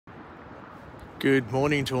Good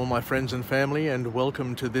morning to all my friends and family, and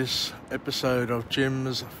welcome to this episode of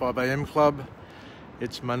Jim's 5 a.m. Club.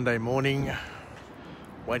 It's Monday morning,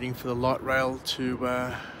 waiting for the light rail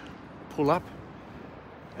to pull up,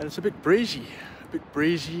 and it's a bit breezy.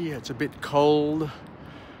 It's a bit cold.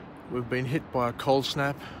 We've been hit by a cold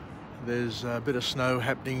snap. There's a bit of snow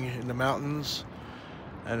happening in the mountains,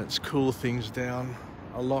 and it's cooled things down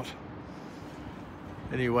a lot.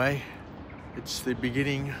 Anyway, it's the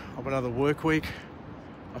beginning of another work week.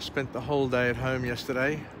 I spent the whole day at home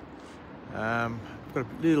yesterday. I've got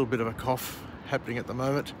a little bit of a cough happening at the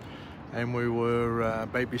moment, and we were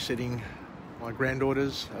babysitting my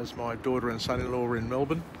granddaughters as my daughter and son-in-law were in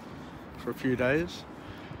Melbourne for a few days.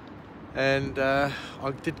 And I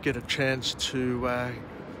did get a chance to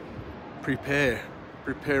prepare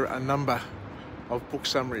a number of book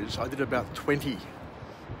summaries. I did about 20.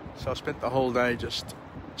 So I spent the whole day just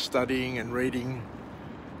studying and reading,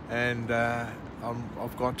 and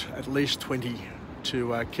I've got at least 20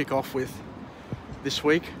 to kick off with this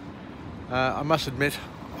week. I must admit,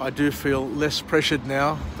 I do feel less pressured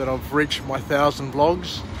now that I've reached my 1,000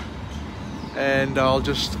 blogs, and I'll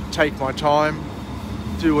just take my time,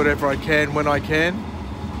 do whatever I can when I can,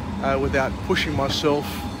 without pushing myself,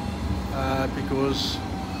 because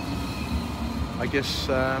I guess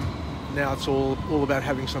now it's all about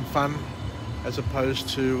having some fun, as opposed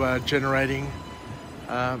to generating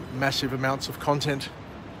massive amounts of content.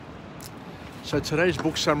 So today's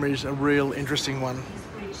book summary is a real interesting one.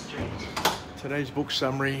 Today's book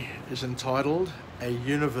summary is entitled A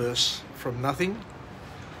Universe from Nothing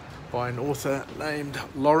by an author named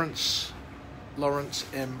Lawrence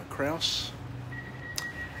M Krauss.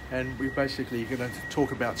 And we're basically going to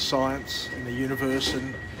talk about science and the universe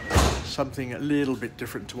and something a little bit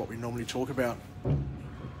different to what we normally talk about.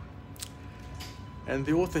 And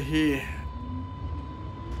the author here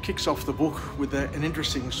kicks off the book with an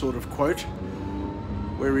interesting sort of quote,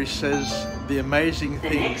 where he says, the amazing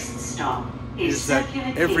thing is that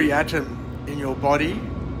every atom in your body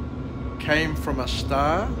came from a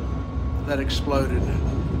star that exploded,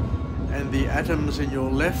 and the atoms in your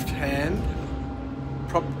left hand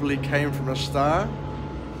probably came from a star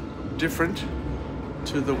different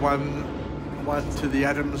to the to the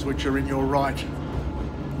atoms which are in your right.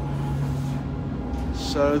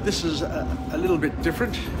 So this is a little bit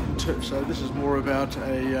different. So this is more about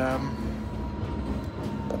a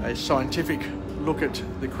scientific look at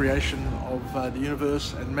the creation of the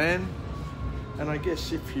universe and man. And I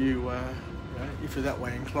guess if you're that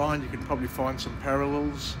way inclined, you can probably find some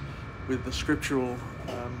parallels with the scriptural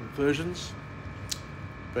versions.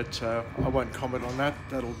 But I won't comment on that.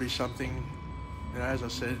 That'll be something, as I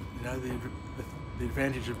said, the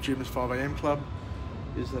advantage of Jim's 5 a.m. Club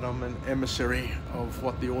is that I'm an emissary of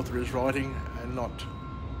what the author is writing and not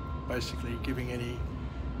basically giving any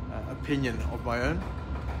opinion of my own.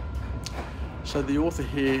 So the author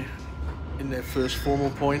here, in their first formal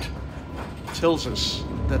point, tells us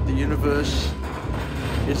that the universe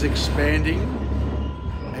is expanding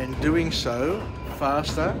and doing so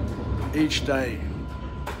faster each day.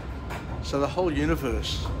 So the whole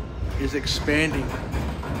universe is expanding,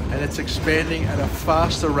 and it's expanding at a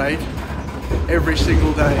faster rate every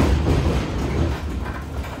single day.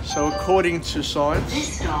 So according to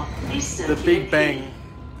science, the Big Bang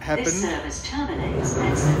happened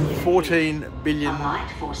 14 billion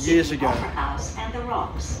years ago.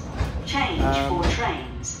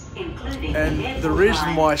 And the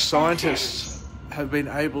reason why scientists have been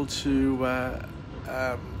able to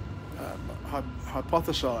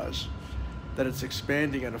hypothesize that it's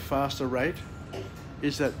expanding at a faster rate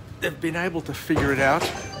is that they've been able to figure it out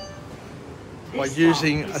by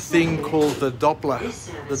using a thing called the Doppler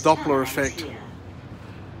effect.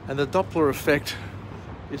 And the Doppler effect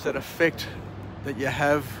is that effect that you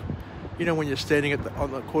have, when you're standing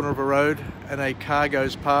on the corner of a road and a car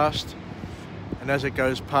goes past, and as it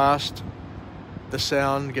goes past, the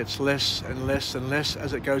sound gets less and less and less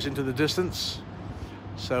as it goes into the distance.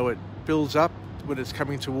 So it builds up when it's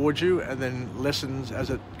coming towards you and then lessens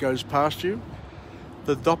as it goes past you.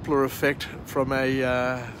 The Doppler effect from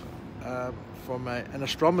an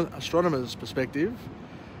astronomer's perspective,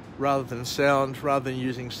 rather than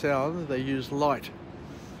using sound, they use light.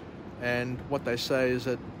 And what they say is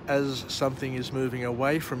that as something is moving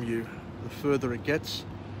away from you, the further it gets,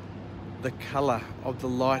 the colour of the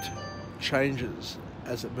light changes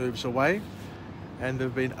as it moves away. And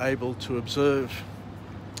they've been able to observe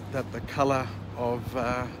that the colour of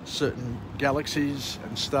certain galaxies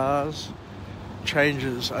and stars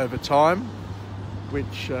changes over time,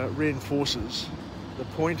 which reinforces the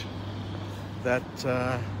point that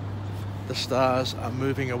the stars are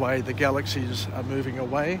moving away, the galaxies are moving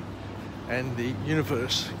away, and the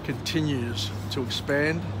universe continues to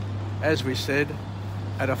expand, as we said,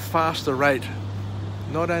 at a faster rate.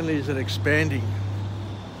 Not only is it expanding,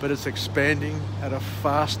 but it's expanding at a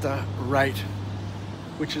faster rate,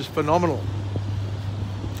 which is phenomenal.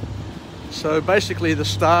 So basically the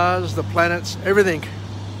stars, the planets, everything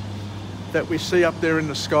that we see up there in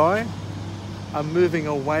the sky are moving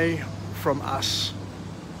away from us.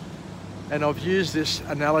 And I've used this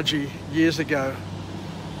analogy years ago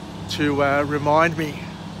to remind me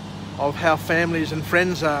of how families and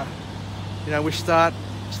friends are. You know, we start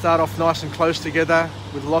off nice and close together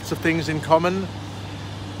with lots of things in common,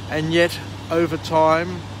 and yet over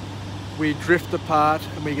time we drift apart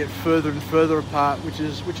and we get further and further apart, which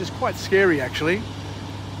is quite scary actually,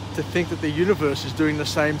 to think that the universe is doing the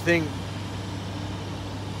same thing.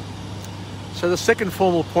 So the second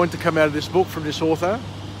formal point to come out of this book from this author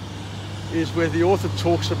is where the author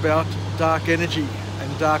talks about dark energy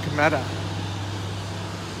and dark matter,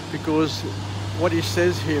 because what he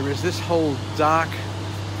says here is this whole dark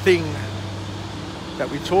thing that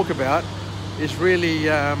we talk about is really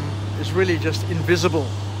just invisible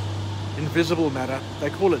matter. They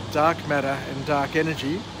call it dark matter and dark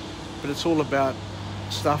energy, but it's all about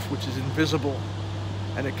stuff which is invisible,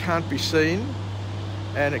 and it can't be seen,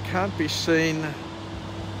 and it can't be seen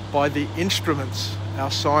by the instruments our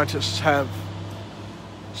scientists have.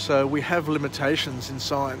 So we have limitations in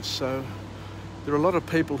science. So there are a lot of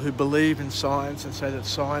people who believe in science and say that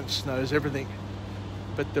science knows everything,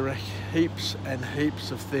 but there are heaps and heaps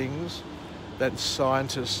of things that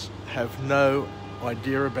scientists have no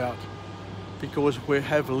idea about, because we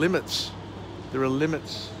have limits. There are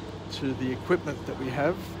limits to the equipment that we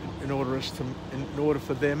have in order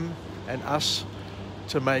for them and us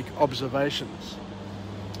to make observations.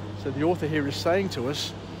 So the author here is saying to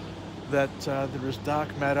us that there is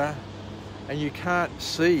dark matter, and you can't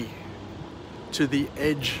see to the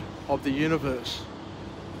edge of the universe.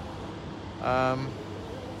 And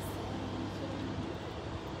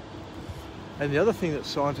the other thing that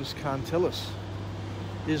scientists can't tell us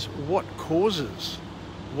is what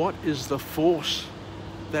is the force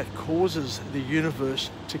that causes the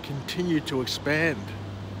universe to continue to expand.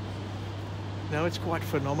 Now, it's quite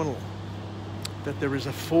phenomenal that there is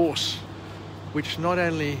a force which not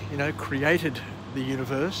only, created the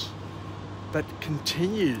universe, but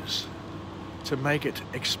continues to make it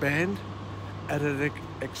expand at an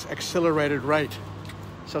accelerated rate.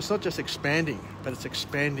 So it's not just expanding, but it's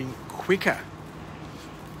expanding quicker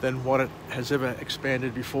than what it has ever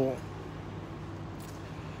expanded before.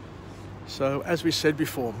 So as we said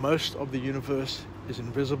before, most of the universe is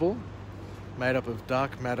invisible, made up of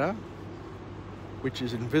dark matter, which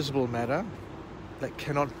is invisible matter that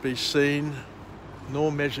cannot be seen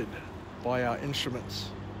nor measured by our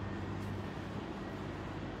instruments.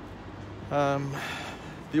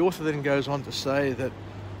 The author then goes on to say that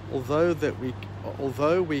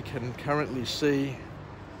although we can currently see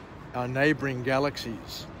our neighboring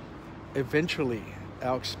galaxies, eventually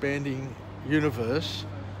our expanding universe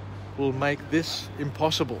will make this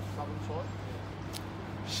impossible.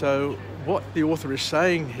 So what the author is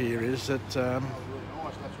saying here is that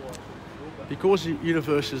because the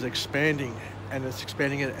universe is expanding, and it's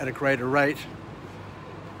expanding at a greater rate,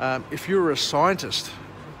 if you're a scientist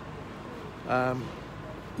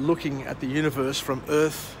looking at the universe from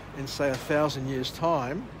Earth in, say, 1,000 years'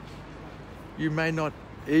 time, you may not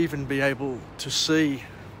even be able to see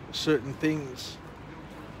certain things.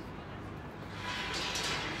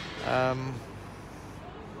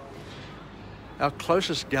 Our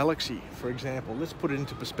closest galaxy, for example, let's put it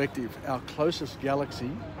into perspective. Our closest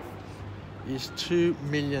galaxy is 2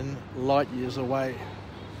 million light years away,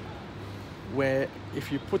 where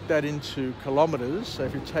if you put that into kilometers, so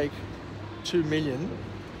if you take 2 million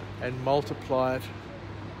and multiply it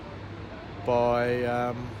by,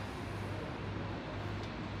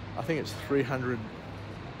 I think it's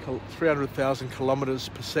 300,000 kilometers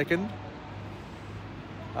per second,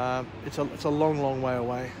 it's a long, long way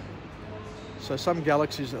away. So some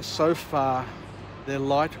galaxies are so far, their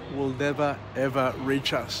light will never, ever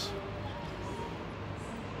reach us.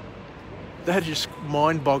 That is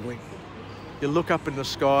mind-boggling. You look up in the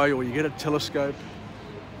sky, or you get a telescope,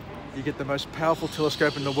 you get the most powerful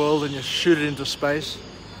telescope in the world, and you shoot it into space,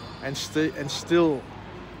 and still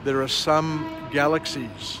there are some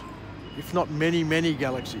galaxies, if not many, many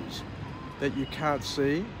galaxies, that you can't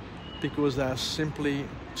see because they are simply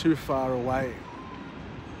too far away.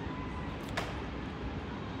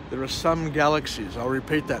 There are some galaxies, I'll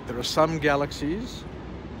repeat that, there are some galaxies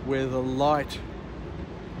where the light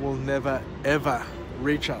will never ever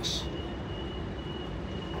reach us.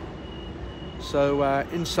 So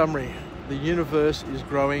in summary, the universe is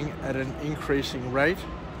growing at an increasing rate,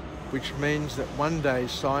 which means that one day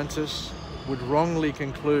scientists would wrongly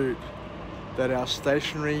conclude that our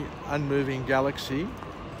stationary, unmoving galaxy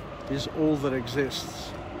is all that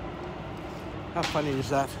exists. How funny is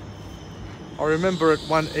that? I remember at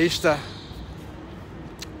one Easter,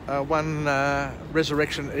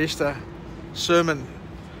 Resurrection Easter sermon,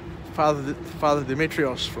 Father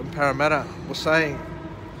Demetrios from Parramatta was saying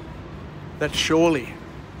that surely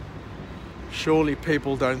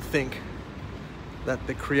people don't think that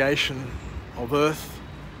the creation of Earth,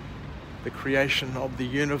 the creation of the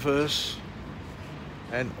universe,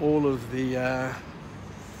 and all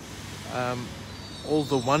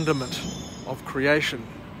the wonderment of creation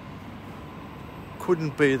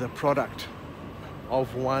couldn't be the product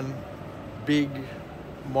of one big,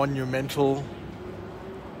 monumental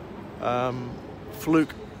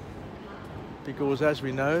fluke. Because as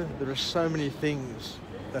we know, there are so many things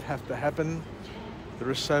that have to happen. There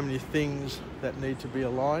are so many things that need to be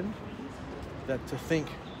aligned, that to think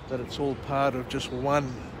that it's all part of just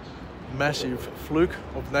one massive fluke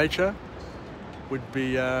of nature would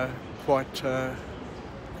be quite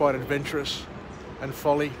adventurous and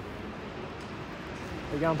folly.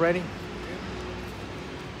 How you going, Brady?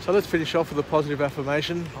 So let's finish off with a positive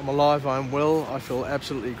affirmation. I'm alive, I'm well, I feel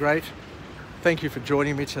absolutely great. Thank you for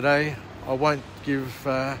joining me today. I won't give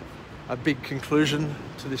a big conclusion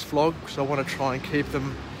to this vlog because I want to try and keep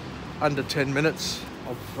them under 10 minutes.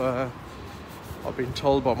 I've been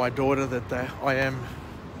told by my daughter that I am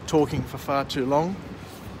talking for far too long.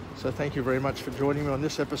 So thank you very much for joining me on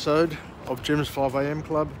this episode of Jim's 5am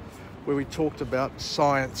Club, where we talked about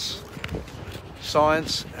science,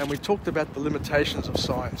 and we talked about the limitations of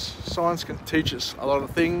science. Science can teach us a lot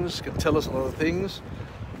of things, can tell us a lot of things,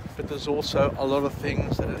 but there's also a lot of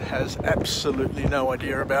things that it has absolutely no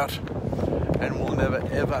idea about and will never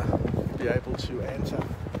ever be able to answer.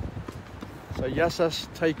 So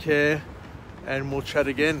yassas, take care, and we'll chat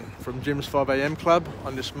again from Jim's 5am Club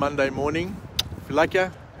on this Monday morning. If you like ya,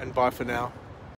 and bye for now.